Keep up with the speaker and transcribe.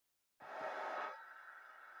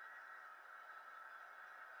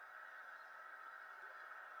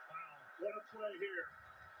What a play here.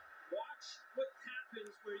 Watch what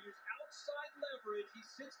happens where you use outside leverage. He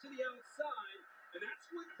sits to the outside, and that's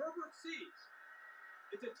what Herbert sees.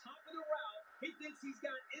 It's the top of the route. He thinks he's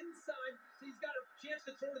got inside. He's got a chance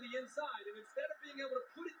to throw to the inside, and instead of being able to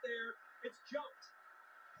put it there, it's jumped.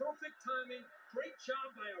 Perfect timing. Great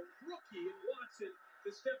job by a rookie in Watson to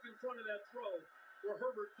step in front of that throw where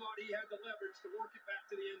Herbert thought he had the leverage to work it back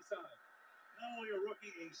to the inside. Not only a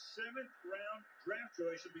rookie, a 7th-round draft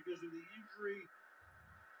choice because of the injury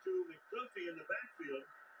to McDuffie in the backfield.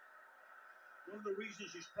 One of the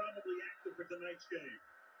reasons he's probably active for tonight's game.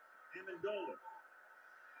 Amendola.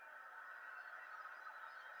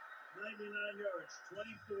 99 yards, 24-17.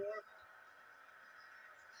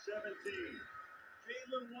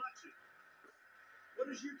 Jalen Watson.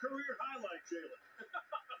 What is your career highlight, Jalen?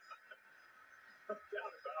 No doubt